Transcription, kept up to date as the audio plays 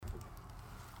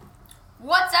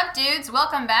What's up, dudes?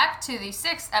 Welcome back to the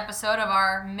 6th episode of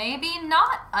our maybe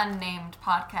not unnamed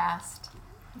podcast.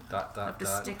 Have to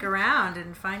stick around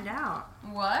and find out.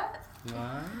 What?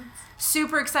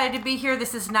 Super excited to be here.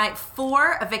 This is night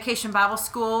 4 of Vacation Bible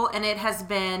School, and it has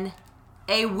been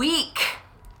a week.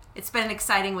 It's been an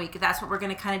exciting week. That's what we're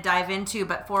going to kind of dive into.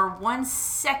 But for 1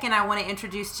 second, I want to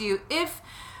introduce to you, if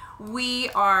we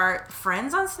are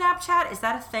friends on Snapchat, is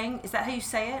that a thing? Is that how you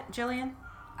say it, Jillian?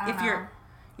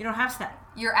 You don't have Snap.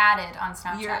 You're added on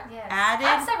Snapchat. You're yes. added.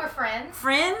 I'd say we're friends.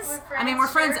 Friends? We're friends. I mean, we're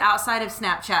friends outside of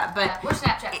Snapchat, but yeah, we're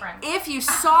Snapchat friends. If you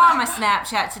saw my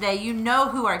Snapchat today, you know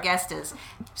who our guest is.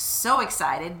 So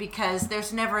excited because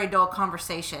there's never a dull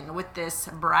conversation with this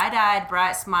bright-eyed,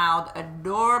 bright-smiled,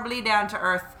 adorably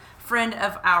down-to-earth friend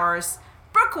of ours,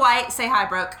 Brooke White. Say hi,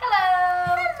 Brooke.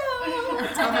 Hello. Hello.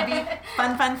 It's going to be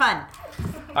fun.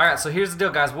 All right, so here's the deal,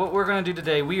 guys. What we're going to do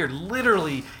today, we are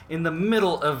literally in the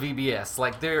middle of VBS.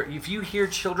 Like, if you hear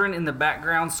children in the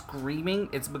background screaming,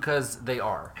 it's because they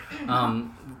are. Not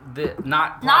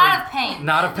of pain.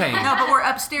 Not of pain. No, but we're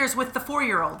upstairs with the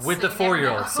 4-year-olds. With the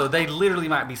 4-year-olds. So they literally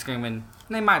might be screaming.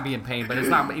 They might be in pain, but it's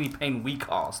not any pain we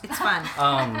caused. It's fun.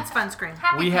 It's fun scream.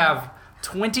 We have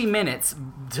 20 minutes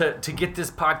to get this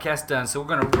podcast done, so we're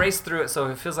going to race through it. So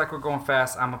if it feels like we're going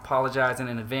fast, I'm apologizing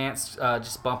in advance.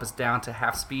 Just bump us down to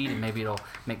half speed and maybe it'll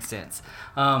make sense.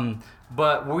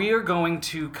 But we are going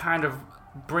to kind of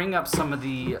bring up some of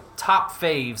the top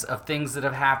faves of things that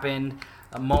have happened,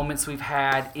 moments we've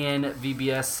had in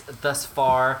VBS thus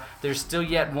far. There's still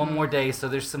yet one more day, so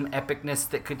there's some epicness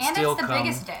that could still come. And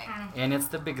it's the biggest day. And it's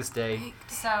the biggest day.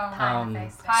 So,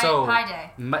 high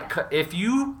day. If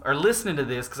you are listening to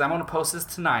this, because I'm going to post this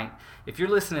tonight, if you're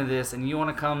listening to this and you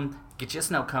want to come get you a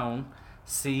snow cone,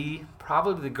 see,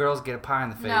 probably the girls get a pie in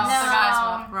the face. No, the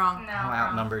guys will. Wrong. No, I'm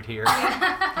outnumbered here.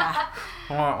 Yeah.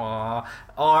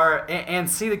 and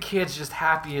see the kids just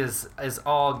happy as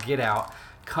all get out.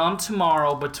 Come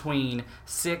tomorrow between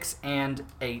 6 and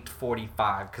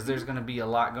 8:45 because there's going to be a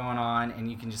lot going on, and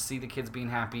you can just see the kids being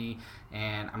happy.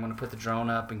 And I'm going to put the drone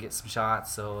up and get some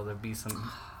shots, so there'll be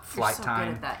some flight time. You're so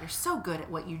good at that. You're so good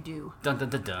at what you do. Dun dun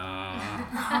dun dun.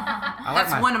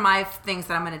 That's one of my things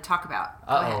that I'm going to talk about.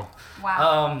 Go ahead.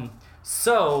 Wow.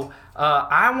 So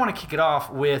I want to kick it off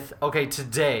with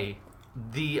today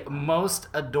the most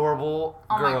adorable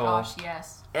girl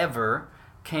ever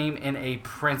came in a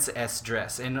princess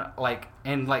dress, in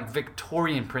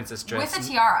Victorian princess dress with a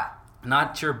tiara.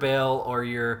 Not your Belle or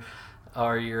your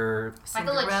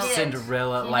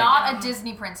Cinderella, not a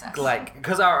Disney princess. Like,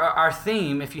 because our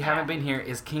theme, if you haven't been here,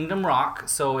 is Kingdom Rock.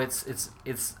 So it's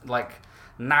like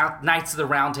Knights of the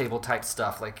Round Table type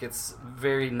stuff. Like, it's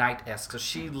very knight-esque. So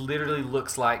she literally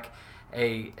looks like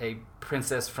a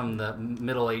princess from the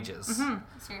Middle Ages. Mm-hmm.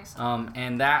 Seriously.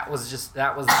 And that was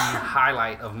the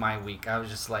highlight of my week. I was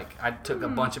just like, I took a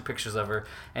bunch of pictures of her.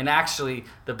 And actually,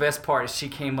 the best part is she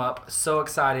came up so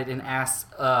excited and asked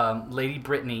Lady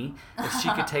Brittany if she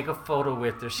could take a photo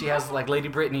with her. She has, Lady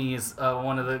Brittany is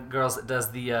one of the girls that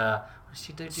does the, what does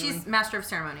she do, Julie? She's Master of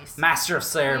Ceremonies. Master of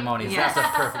Ceremonies. Yes.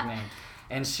 That's a perfect name.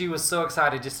 And she was so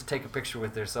excited just to take a picture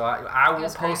with her. So I will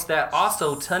post that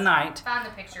also tonight. Found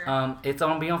the picture. It's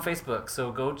going to be on Facebook,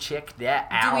 so go check that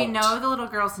out. Do we know the little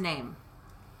girl's name?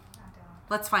 I don't.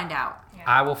 Let's find out. Yeah.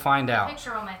 I will find The out.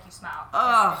 picture will make you smile.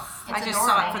 Oh, It's I just saw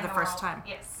it adorable for the in first world. time.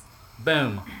 Yes.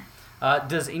 Boom.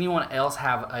 Does anyone else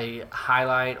have a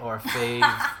highlight or a fave?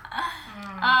 My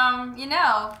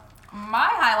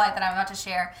highlight that I'm about to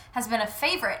share has been a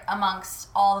favorite amongst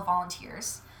all the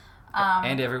volunteers.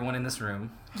 And everyone in this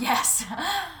room. Yes.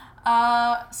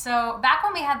 So back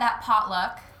when we had that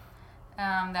potluck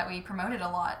that we promoted a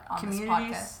lot on this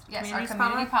podcast. Yes, our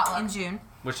community potluck. In June.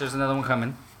 Which there's another one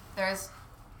coming. There's...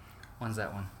 When's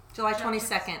that one? July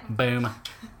 22nd. Boom.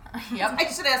 Yep. I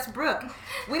should ask Brooke.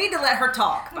 We need to let her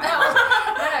talk. No,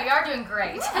 you are doing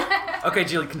great. Okay,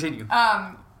 Jillian, continue.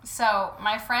 So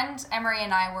my friend Emery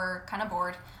and I were kind of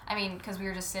bored. I mean, because we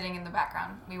were just sitting in the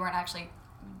background. We weren't actually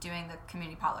doing the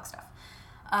community potluck stuff.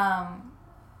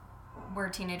 We're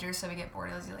teenagers, so we get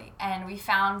bored easily. And we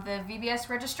found the VBS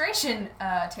registration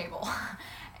table.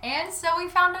 And so we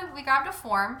grabbed a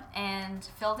form and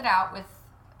filled it out with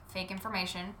fake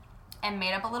information and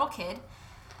made up a little kid.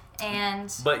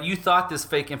 But you thought this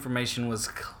fake information was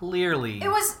clearly... It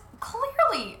was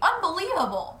clearly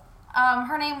unbelievable.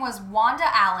 Her name was Wanda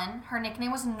Allen. Her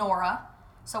nickname was Nora.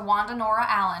 So Wanda Nora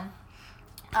Allen.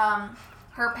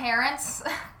 Her parents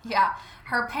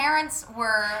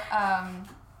were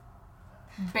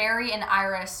Barry and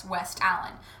Iris West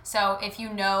Allen. So if you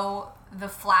know The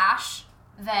Flash,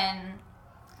 then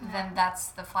then that's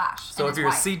the Flash. So if you're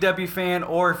a CW fan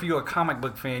or if you're a comic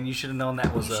book fan, you should have known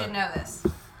that was you should know this.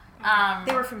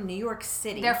 They were from New York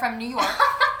City. They're from New York.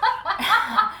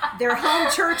 Their home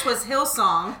church was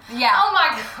Hillsong, Yeah. Oh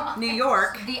my god. New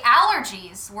York. The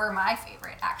allergies were my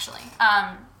favorite, actually.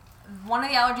 One of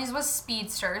the allergies was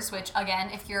speedsters, which, again,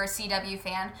 if you're a CW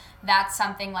fan, that's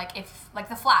something like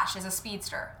the Flash is a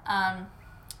speedster.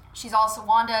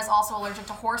 Wanda is also allergic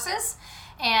to horses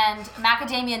and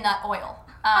macadamia nut oil.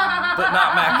 but not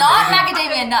macadamia. Not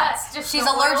macadamia nuts. Just She's the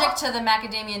oil? allergic to the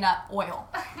macadamia nut oil.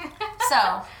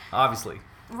 So, Obviously.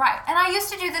 right. And I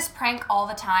used to do this prank all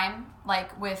the time,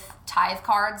 like with tithe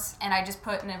cards, and I just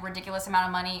put in a ridiculous amount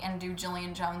of money and do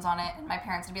Jillian Jones on it, and my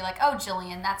parents would be like, "Oh,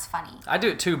 Jillian, that's funny." I do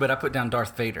it too, but I put down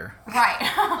Darth Vader. Right.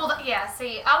 Well, yeah,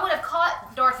 see, I would have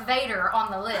caught Darth Vader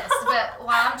on the list, but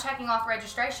while I'm checking off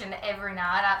registration every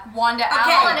night, Wanda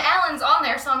Colin Allen. Allen's on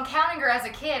there, so I'm counting her as a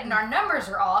kid, and our numbers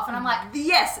are off, and I'm like,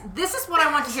 Yes, this is what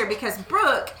I want to hear because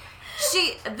Brooke,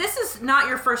 this is not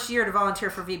your first year to volunteer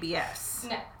for VBS.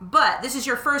 no. But this is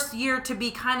your first year to be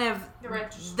kind of The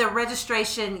the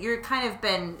registration. You're kind of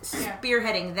been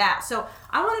spearheading that. So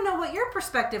I want to know what your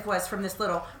perspective was from this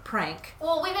little prank.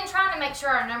 Well, we've been trying to make sure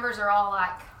our numbers are all,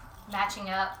 like,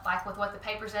 matching up, like, with what the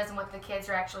paper says and what the kids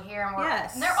are actually here. And,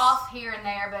 Yes. and they're off here and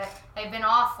there, but they've been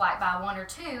off, like, by one or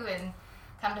two, and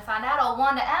come to find out, old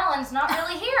Wanda Allen's not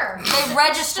really here.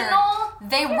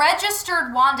 They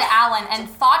registered Wanda Allen and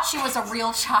thought she was a real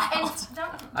And child.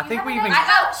 I you think have we a even- name?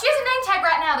 Oh, she has a name tag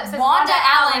right now that says Wanda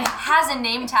Allen has a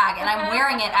name tag, and I'm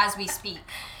wearing it as we speak.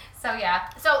 So yeah.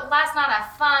 So last night I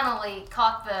finally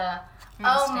caught the.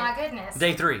 Oh my goodness.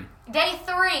 Day 3. Day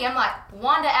 3. I'm like,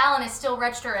 Wanda Allen is still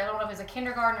registered. I don't know if it was a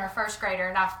kindergarten or a first grader,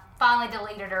 and I finally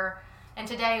deleted her. And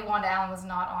today Wanda Allen was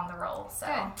not on the roll. So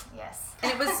Good. yes.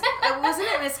 And wasn't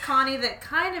it Miss Connie that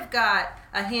kind of got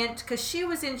a hint because she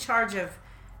was in charge of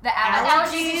The Allergies.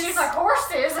 allergies. She's like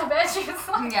horses. I bet she's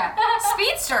like. Yeah.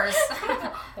 Speedsters.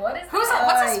 What is What's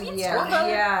that? a speedster?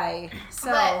 Yeah. So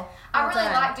But I really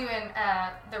done. like doing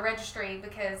the registry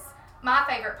because my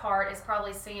favorite part is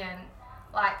probably seeing,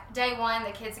 like, day one,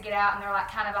 the kids get out and they're, like,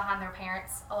 kind of behind their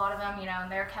parents, a lot of them, you know,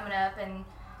 and they're coming up and,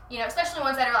 you know, especially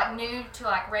ones that are, like, new to,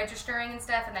 like, registering and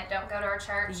stuff and they don't go to our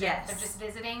church. Yes. They're just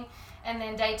visiting. And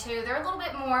then day 2, they're a little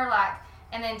bit more, like,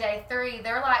 and then day 3,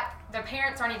 they're, like, their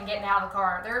parents aren't even getting out of the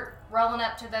car. They're rolling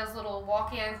up to those little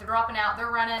walk-ins, they're dropping out,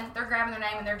 they're running, they're grabbing their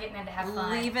name and they're getting in to have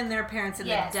fun. leaving their parents in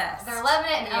Yes, the dust. they're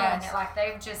loving it and owning Yes. it. Like,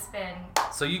 they've just been,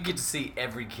 So you get to see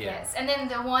every kid. yes. And then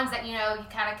the ones that, you know, you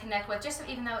kind of connect with, just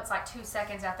even though it's like 2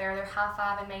 seconds out there, they're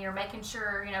high-fiving me or making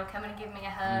sure, you know, coming and giving me a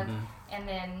hug. And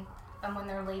then when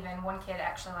they're leaving, one kid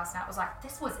actually last night was like,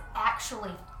 this was actually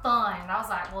fun. And I was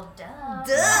like, well, duh.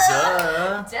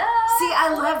 Duh. Duh. See, I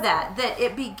love that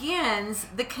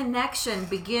the connection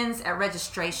begins at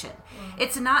registration.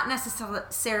 It's not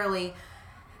necessarily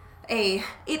it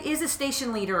is a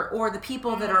station leader or the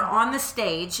people that are on the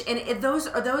stage, and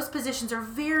those positions are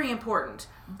very important.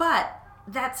 But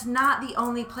that's not the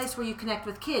only place where you connect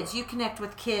with kids. You connect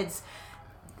with kids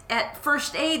at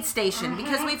first aid station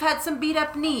because we've had some beat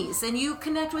up knees, and you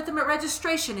connect with them at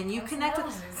registration, and you connect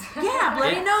with bloody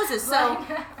Yeah. noses. So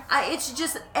it's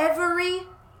just every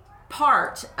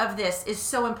part of this is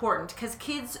so important because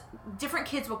different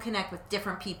kids will connect with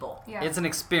different people. Yeah. It's an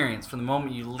experience from the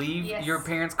moment you leave Yes. your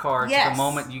parents' car to Yes. the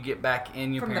moment you get back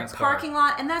in your From the parents' car. parking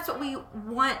lot, and that's what we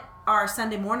want our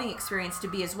Sunday morning experience to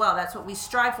be as well. That's what we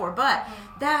strive for, but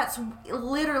that's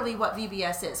literally what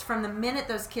VBS is. From the minute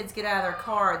those kids get out of their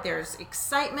car, there's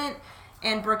excitement,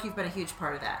 and Brooke, you've been a huge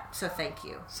part of that, so thank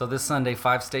you. So this Sunday,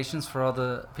 5 stations for all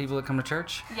the people that come to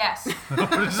church? Yes.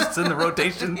 Just in the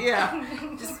rotation? Yeah,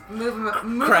 just move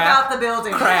Craft- about the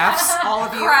building. crafts. all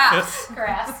of you. Crafts.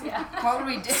 Grass, yeah. What would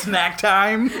we do? Snack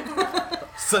time?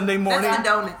 Sunday morning? That's the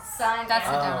donuts. Sign That's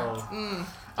the down. donut.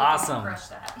 Awesome. Brush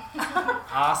that.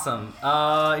 Awesome.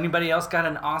 Anybody else got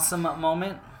an awesome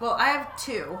moment? Well, I have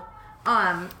 2.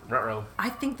 Ruh-roh. I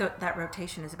think that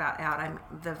rotation is about out.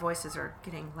 The voices are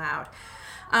getting loud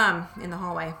in the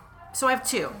hallway. So I have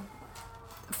 2.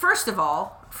 First of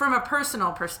all, from a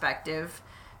personal perspective,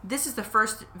 this is the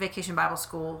first Vacation Bible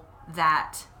School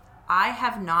that I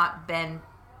have not been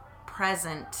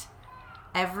present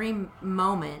every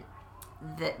moment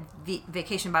that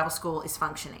Vacation Bible School is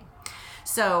functioning.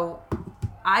 So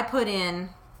I put in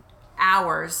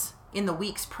hours in the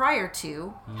weeks prior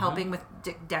to helping with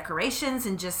decorations,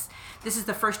 and just this is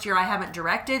the first year I haven't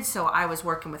directed, so I was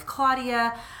working with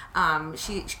Claudia.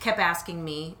 She kept asking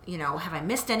me, you know, have I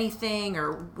missed anything,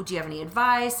 or do you have any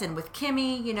advice? And with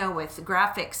Kimmy, you know, with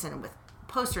graphics and with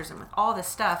posters and with all this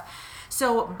stuff.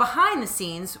 So behind the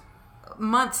scenes,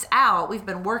 months out, we've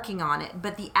been working on it,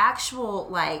 but the actual,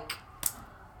 like,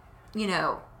 you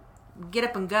know, get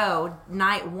up and go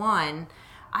night one,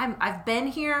 I've been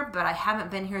here, but I haven't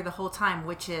been here the whole time,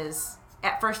 which is,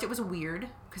 at first it was weird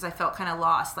because I felt kind of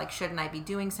lost, like, shouldn't I be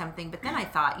doing something? But then I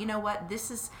thought, you know what,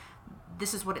 this is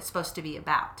what it's supposed to be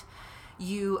about.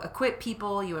 You equip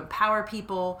people, you empower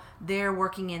people, they're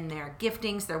working in their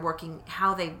giftings, they're working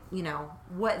how they, you know,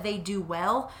 what they do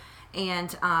well,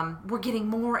 and we're getting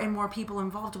more and more people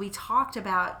involved. We talked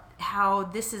about how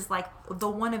this is like the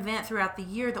one event throughout the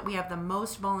year that we have the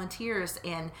most volunteers,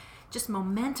 and just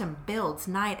momentum builds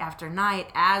night after night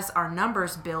as our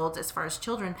numbers build as far as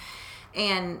children.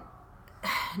 And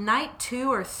night 2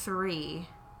 or 3,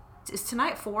 is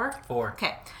tonight 4? 4.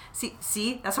 Okay.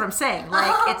 See, that's what I'm saying.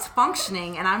 Like, it's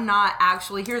functioning, and I'm not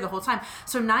actually here the whole time.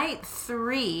 So night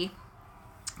 3,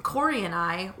 Corey and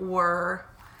I were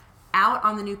out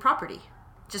on the new property,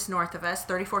 just north of us,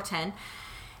 3410,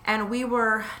 and we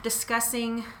were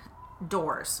discussing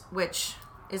doors, which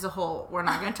is a whole, we're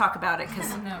not going to talk about it because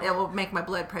it will make my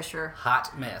blood pressure.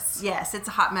 Hot mess. Yes, it's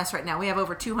a hot mess right now. We have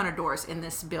over 200 doors in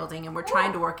this building, and we're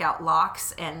trying to work out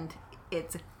locks, and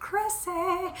it's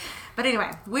crazy. But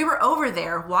anyway, we were over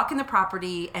there walking the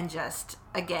property, and just,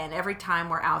 again, every time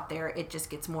we're out there, it just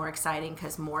gets more exciting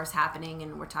because more is happening,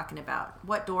 and we're talking about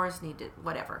what doors need to,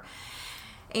 whatever.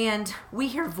 And we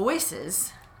hear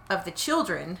voices of the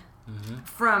children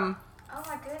from Oh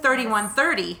my goodness.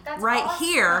 3130 That's right awesome.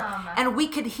 here, and we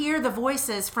could hear the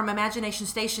voices from Imagination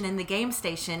Station and the game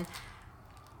station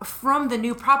from the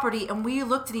new property, and we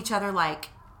looked at each other like,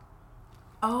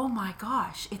 oh my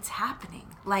gosh, it's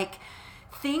happening. Like,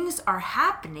 things are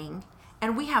happening,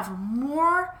 and we have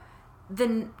more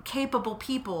than capable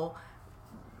people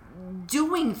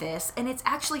doing this, and it's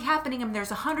actually happening. And there's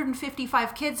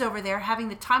 155 kids over there having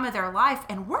the time of their life,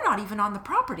 and we're not even on the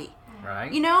property.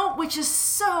 Right. You know, which is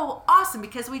so awesome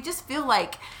because we just feel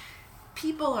like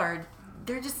people are,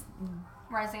 they're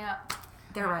Rising up.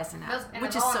 rising up. And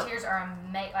which the is so, volunteers are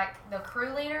amazing. Like, the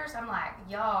crew leaders, I'm like,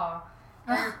 y'all,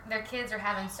 their kids are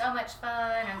having so much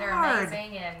fun, and they're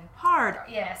amazing. And hard.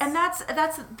 Yes. And that's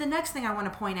the next thing I want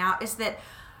to point out is that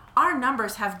our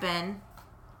numbers have been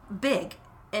big.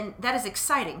 And that is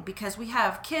exciting because we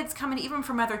have kids coming even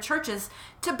from other churches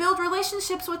to build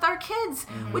relationships with our kids,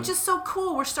 which is so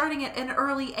cool. We're starting at an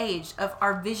early age of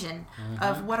our vision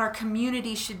of what our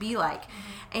community should be like.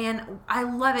 And I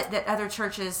love it that other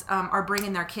churches are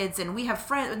bringing their kids, and we have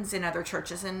friends in other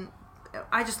churches, and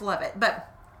I just love it.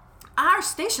 But our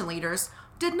station leaders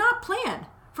did not plan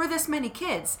for this many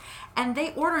kids, and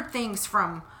they ordered things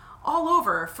from all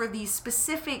over for these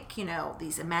specific, you know,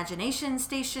 these Imagination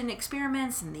Station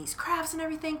experiments and these crafts and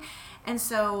everything. And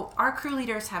so our crew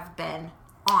leaders have been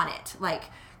on it, like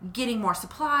getting more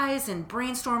supplies and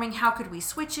brainstorming how could we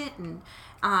switch it. And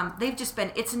they've just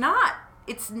been, it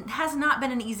has not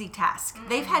been an easy task.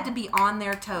 They've had to be on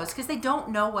their toes because they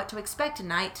don't know what to expect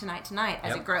tonight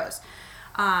as it grows.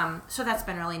 So that's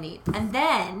been really neat. And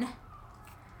then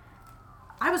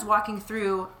I was walking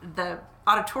through the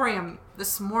auditorium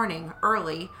this morning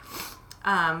early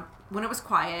when it was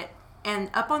quiet,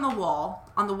 and up on the wall,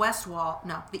 on the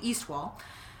the east wall,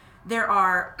 there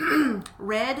are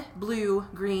red, blue,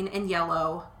 green, and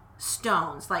yellow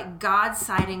stones, like God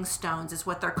sighting stones is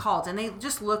what they're called, and they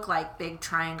just look like big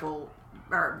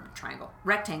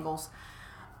rectangles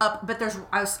up, but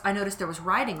I noticed there was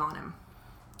writing on them.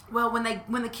 Well,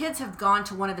 when the kids have gone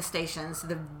to one of the stations,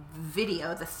 the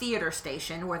theater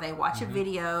station, where they watch a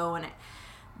video and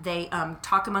they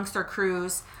talk amongst their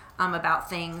crews about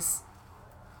things,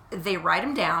 they write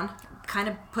them down, kind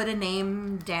of put a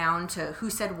name down to who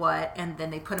said what, and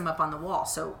then they put them up on the wall.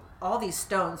 So all these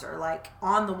stones are like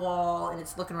on the wall, and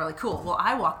it's looking really cool. Well,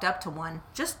 I walked up to one.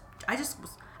 I was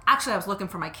looking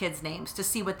for my kids' names to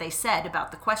see what they said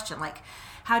about the question, like,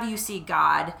 how do you see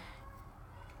God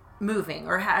moving,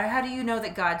 or how do you know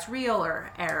that God's real,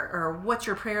 or what's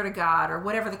your prayer to God, or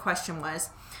whatever the question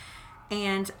was.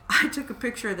 And I took a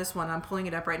picture of this one. I'm pulling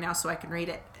it up right now so I can read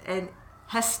it. And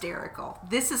hysterical.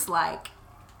 This is like,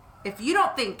 if you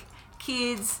don't think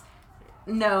kids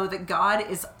know that God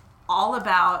is all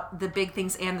about the big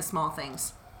things and the small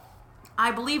things,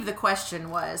 I believe the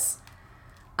question was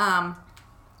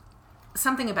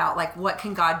something about, like, what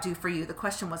can God do for you? The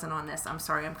question wasn't on this. I'm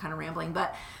sorry, I'm kind of rambling.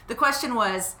 But the question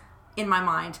was, in my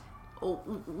mind, how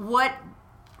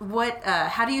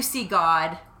do you see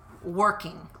God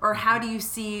working? Or how do you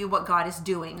see what God is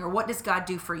doing? Or what does God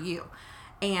do for you?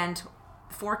 And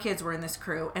 4 kids were in this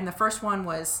crew. And the first one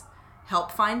was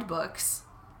help find books.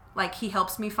 Like, he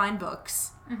helps me find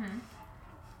books.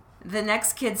 The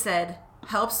next kid said,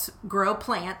 helps grow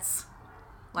plants.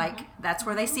 Like, that's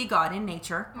where they see God in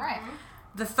nature. Right.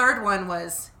 The third one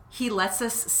was, he lets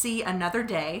us see another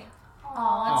day,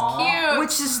 Oh, that's cute.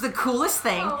 which is the coolest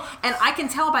thing. And I can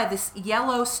tell by this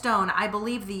yellow stone, I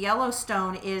believe the yellow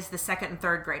stone is the second and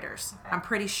third graders. Okay. I'm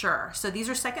pretty sure. So these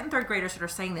are second and third graders that are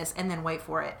saying this, and then wait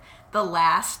for it. The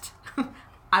last,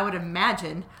 I would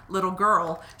imagine, little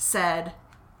girl said,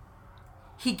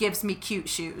 he gives me cute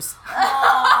shoes.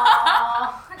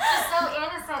 Aww. She's so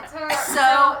innocent too.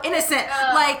 So innocent.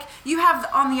 Like, you have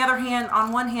on the other hand,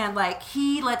 on one hand, like,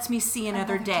 he lets me see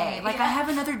another day. Like, I have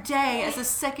another day as a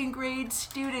second grade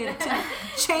student to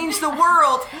change the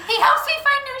world. He helps me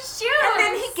find new shoes. And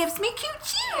then he gives me cute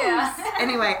shoes. Yeah.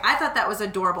 Anyway, I thought that was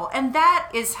adorable. And that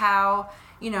is how,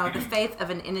 you know, the faith of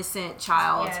an innocent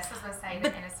child. Yes, I was going to say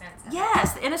But- the innocence.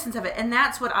 Yes, the innocence of it. And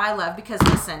that's what I love because,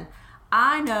 listen,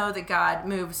 I know that God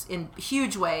moves in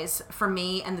huge ways for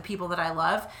me and the people that I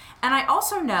love. And I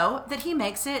also know that he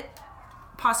makes it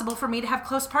possible for me to have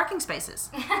close parking spaces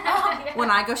when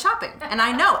I go shopping. And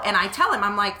I know. And I tell him,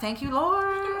 I'm like, thank you,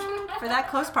 Lord, for that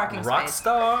close parking Rock space.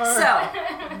 star. So,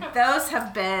 those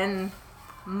have been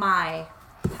my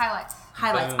Highlights.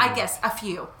 highlights. Boom. I guess a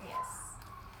few. Yes.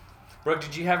 Brooke,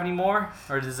 did you have any more,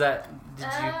 or did you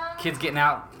kids getting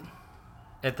out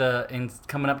at and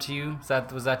coming up to you?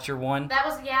 Was that your one? That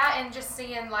was, and just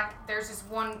seeing, like, there's this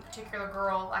one particular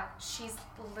girl, like, she's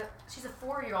a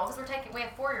 4-year-old, because we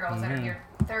have 4-year-olds that are here.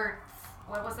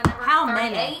 What was the number? How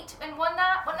 38 many? in one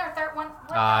night? Wasn't there third one?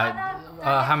 What night?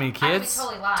 How many I could be kids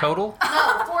totally lying. total?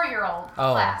 No, 4-year-old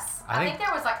Oh, class. I I think- think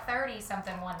there was like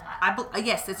 30-something one night.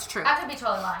 Yes, it's true. I could be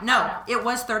totally lying. I No, don't know. it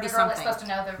was The girl that's 30-something. supposed to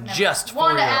know the number. Just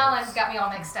Wanda 4-year-olds. Allen's got me all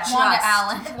mixed up. Wanda Just.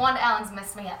 Allen. Wanda Allen's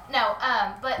messed me up. No,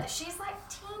 but she's like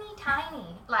teeny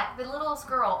tiny, like the littlest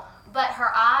girl. But her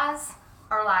eyes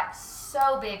are like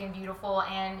so big and beautiful,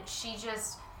 and she's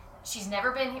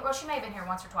never been here. Well, she may have been here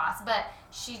once or twice, but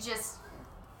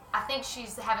I think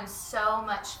she's having so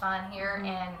much fun here,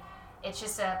 and it's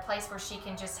just a place where she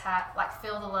can just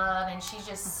feel the love, and she's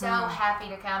just so happy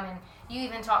to come. And you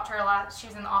even talked to her a lot. She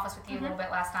was in the office with you a little bit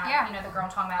last night. Yeah. You know the girl I'm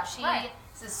talking about. She Right.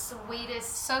 is the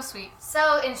sweetest. So sweet.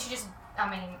 And she's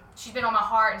been on my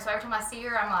heart, and so every time I see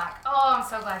her, I'm like, oh, I'm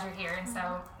so glad you're here. And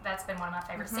so that's been one of my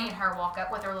favorites, seeing her walk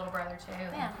up with her little brother too.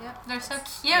 Yeah. Yep. They're so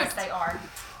cute. Yes, they are.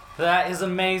 That is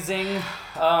amazing.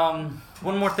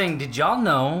 One more thing. Did y'all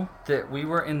know that we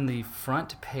were in the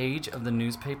front page of the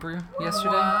newspaper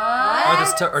yesterday?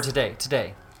 Or today?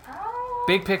 Today. Oh.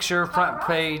 Big picture, front Alright.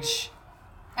 page,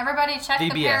 Everybody check the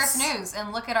VBS. Paris News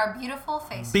and look at our beautiful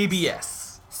faces.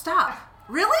 BBS. Stop.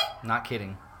 Really? Not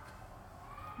kidding.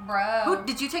 Bro. Who,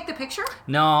 did you take the picture?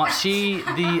 No,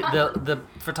 the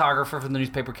photographer from the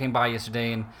newspaper came by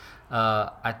yesterday, and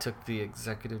I took the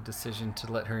executive decision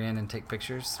to let her in and take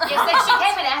pictures. Yes, she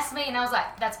came and asked me, and I was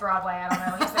like, that's Broadway. I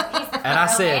don't know. He's the And I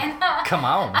photo said, man. "Come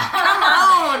on."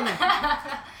 Come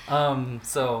on.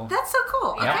 So That's so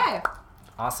cool. Yeah. Okay.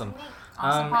 awesome.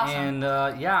 Awesome. And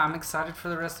I'm excited for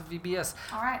the rest of VBS.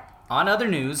 All right. On other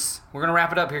news, we're gonna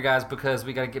wrap it up here, guys, because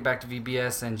we got to get back to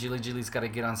VBS, and Jilly's got to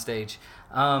get on stage.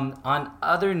 On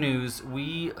other news,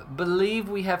 we believe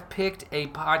we have picked a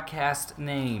podcast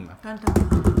name. Dun, dun.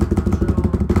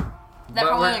 That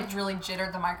But probably we're- really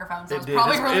jittered the microphone, so It it's did.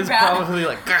 probably It's- really it's bad. probably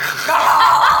like.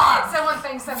 Someone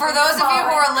thinks something. For those of you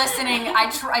who is are listening,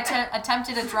 I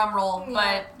attempted a drum roll, Yeah.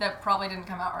 but that probably didn't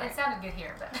come out wrong. right. It sounded good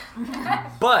here, but.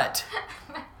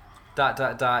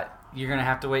 But. ... You're gonna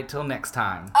have to wait till next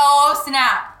time. Oh,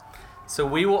 snap. So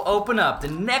we will open up. The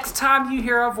next time you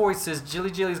hear our voices,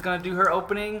 Jilly's gonna do her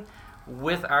opening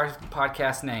with our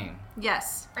podcast name.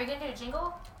 Yes. Are you going to do a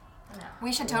jingle? No.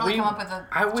 We should totally come up with a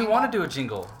we jingle. want to do a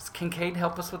jingle. Does Kincaid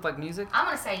help us with like music? I'm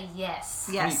going to say yes.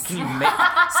 Yes. Can you make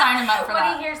Sign him up for When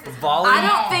that. he hears this. I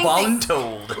don't think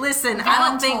voluntold? Listen, I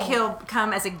don't think Voluntold. he'll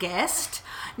come as a guest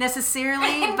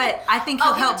necessarily, but I think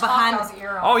he'll Oh, he help would talk behind y'all's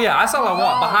ear off. Oh yeah, that's all I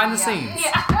want. Behind the yeah. scenes.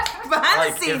 behind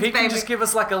Like the scenes, if he baby. can just give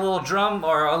us like a little drum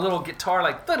or a little guitar,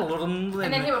 like And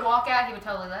then he would walk out, he would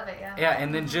totally love it, yeah. yeah,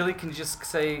 and then Jilly can just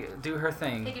do her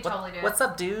thing. He could totally do it. What's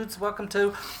up, dudes? Welcome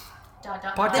to. Dot,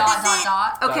 dot, Podcast.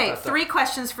 dot. Dot. Okay, Dot. 3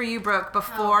 questions for you, Brooke,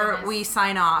 before goodness. we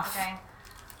sign off. Okay.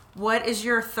 What is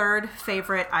your third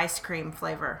favorite ice cream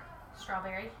flavor?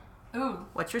 Strawberry, Ooh.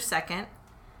 What's your second?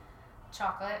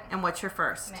 chocolate, And what's your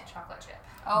first? mint chocolate chip.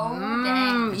 Oh,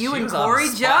 dang. You She and was on the Corey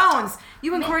spot. Jones.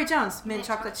 You and Mint- Corey Jones. Mint mint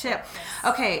chocolate chocolate chip. chip,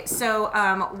 Okay, so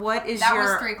what is That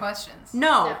your... was 3 questions.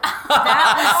 No. No.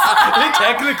 That It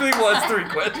technically was 3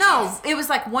 questions. was... No, it was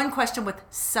like one question with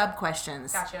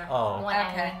sub-questions. Gotcha. Oh. One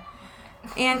Okay.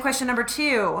 And question number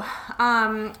 2.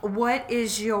 What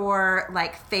is your,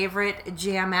 like, favorite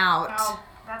jam out? Oh,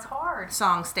 That's hard.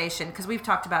 song station? Because we've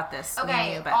talked about this. me and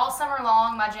Okay, you, but all summer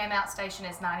long, my jam out station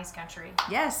is 90s country.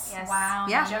 yes. Yes. Wow.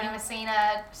 Yeah. Joni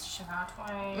Messina, Shania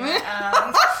Twain,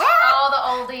 all the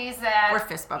oldies that We're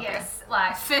fist bumping. Yes,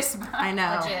 like Fist bump. I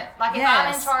know. legit. Like if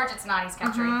I'm in charge, it's 90s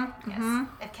country. Yes.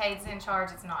 If Cade's in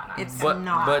charge, it's not 90s. It's country.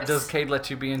 not. But does Cade let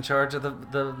you be in charge of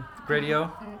the radio?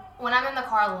 When I'm in the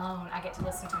car alone, I get to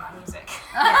listen to my music.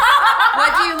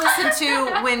 What do you listen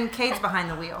to when Cade's behind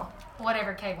the wheel?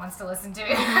 Whatever Cade wants to listen to.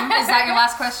 Is that your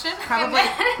last question? Probably.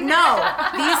 No.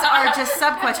 These are just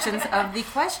sub questions of the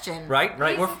question. Right.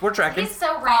 We're tracking. He's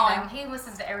so random. He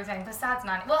listens to everything besides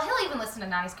 90s. Well, he'll even listen to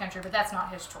 90s country, but that's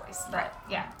not his choice. But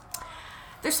yeah.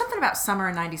 There's something about summer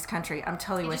and 90s country. I'm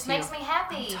totally It with just you. makes me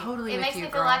happy. I'm totally it with makes you, me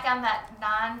feel girl. like I'm that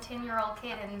 9-10-year-old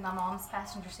kid in my mom's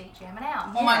passenger seat jamming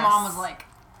out. Well, my Yes. mom was like,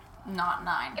 not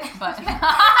 9, but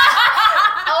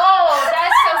Oh,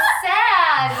 that's so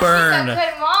sad. Burn. She's a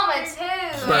good mama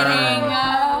too.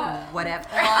 Burn. Whatever.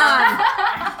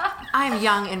 I am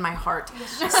young in my heart.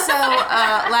 So,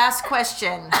 last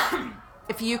question.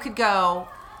 If you could go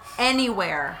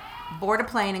anywhere, board a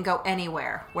plane and go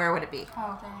anywhere, where would it be?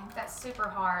 oh dang. That's super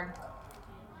hard.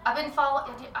 I've been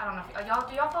following. I don't know if y'all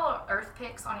do. Y'all follow Earth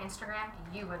Pics on Instagram?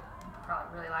 You would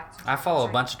probably really like to. I follow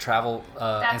a bunch of travel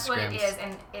That's Instagrams. what it is,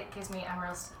 and it gives me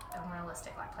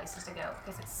unrealistic like places to go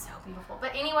because it's so beautiful.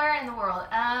 But anywhere in the world,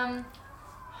 I'm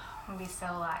gonna be so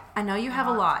like. I know you have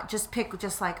a lot. Just pick,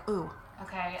 just like, ooh.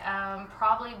 Okay,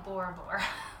 probably Bora Bora.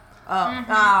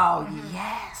 Oh,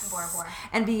 yes. Bora Bora.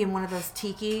 And be in one of those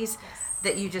tikis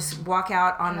that you just walk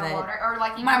out on In the the. water, or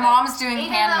like My mom's doing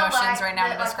hand motions right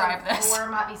now to the describe this. The floor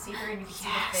might be see-through and you can see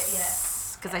the fit. Yes.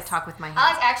 Because I talk with my I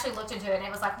hands. like actually looked into it and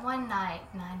it was like one night,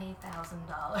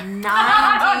 $90,000. 90.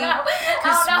 I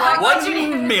don't know how much it is.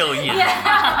 1 million.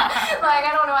 Yeah. Like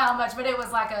I don't know how much, but it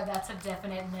was like that's a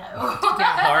definite no.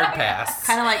 Hard pass.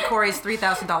 Kind of like Corey's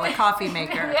 $3,000 coffee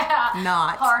maker. Yeah.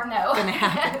 Not Hard no. gonna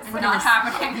happen. We're Not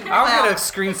happening. I'll Well, get a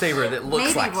screensaver that looks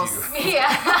maybe like we'll you.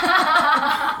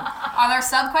 Yeah. Are there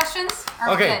sub questions?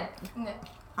 Are Okay. we good?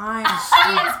 I'm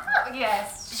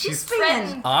Yes. She's being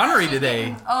being Ornery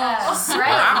today. Oh, brave.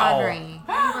 Wow. hungry.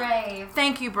 Brave.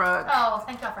 Thank you, Brooke. Oh,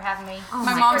 thank y'all for having me. Oh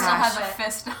my my mom still gosh. has a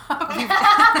fist up.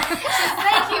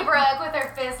 Thank you, Brooke, with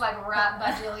her fist like right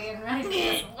by Jillian, ready to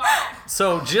just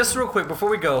So just real quick before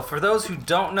we go, for those who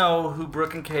don't know who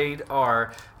Brooke and Cade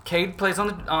are, Cade plays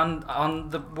on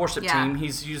the worship Yeah. team.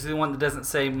 He's usually the one that doesn't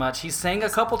say much. He's sang a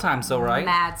couple times though, right?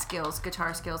 Mad skills,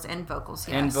 guitar skills, and vocals.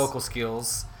 Yes. And vocal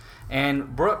skills.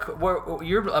 And Brooke,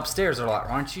 you're upstairs a lot,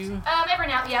 aren't you? Every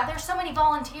now, yeah. There's so many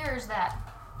volunteers that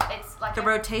it's like The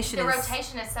rotation The is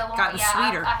rotation is so long. gotten Yeah,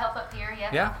 sweeter. I help up here. Yeah.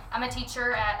 Yeah. I'm a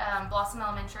teacher at Blossom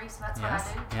Elementary, so that's what I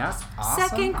do. Yes. Awesome.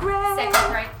 Second grade.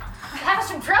 Second grade. Having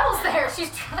some troubles there.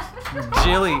 She's trying.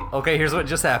 Jilly, okay, here's what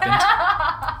just happened.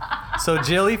 So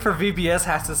Jilly for VBS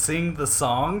has to sing the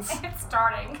songs, It's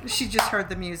starting. She just heard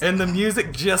the music. and the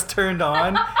music just turned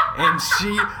on, and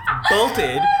she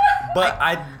bolted, but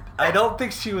I don't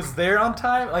think she was there on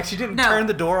time. Like, she didn't turn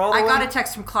the door all the I way. got a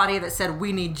text from Claudia that said,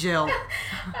 "We need Jill."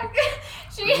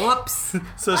 She. Whoops.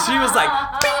 So she was like,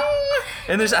 bing!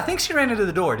 And I think she ran into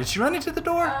the door. Did she run into the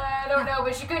door? I don't know,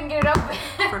 but she couldn't get it open.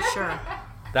 For sure.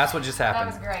 That's what just That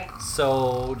happened. was great.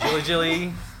 So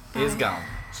Jilly is gone.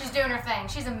 She's doing her thing.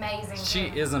 She's amazing. She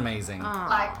too. is amazing.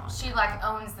 Like she like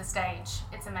owns the stage.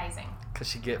 It's amazing. Because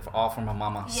she get all from her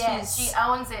mama. Yes, she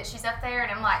owns it. She's up there,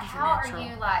 and I'm like, how are natural.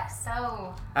 you like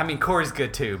so? I mean, Corey's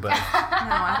good too, but No,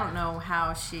 I don't know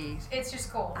how she. It's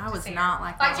just cool. I to was see her. not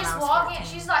like that Like when just I was walking.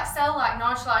 14. She's like so like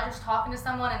nonchalant, just talking to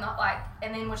someone, and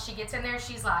and then when she gets in there,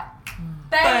 she's like,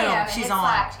 bam! Boom, and she's it's on.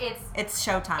 Like, It's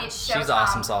showtime. it's showtime. she's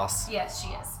awesome sauce. Yes, she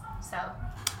is. So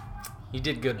You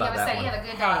did good you by would that say one. you have a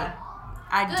good Hey, daughter.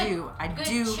 I Good- do. I good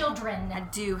do. children. I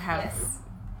do have Yes.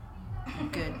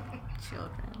 good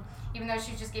children. Even though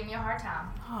she's just giving you a hard time.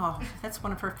 Oh, that's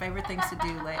one of her favorite things to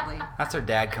do lately. That's her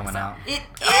dad coming out. It is.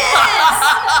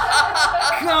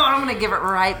 God, I'm gonna give it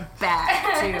right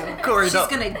back too. Corey, She's don't-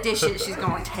 gonna dish it. She's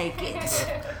gonna take it.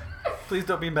 Please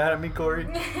don't be mad at me, Corey.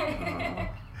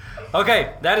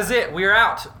 Okay, that is it. We are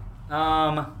out.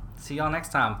 See y'all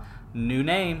next time. New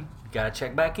name. Gotta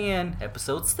check back in.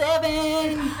 Episode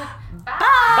 7. Bye.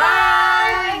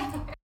 Bye.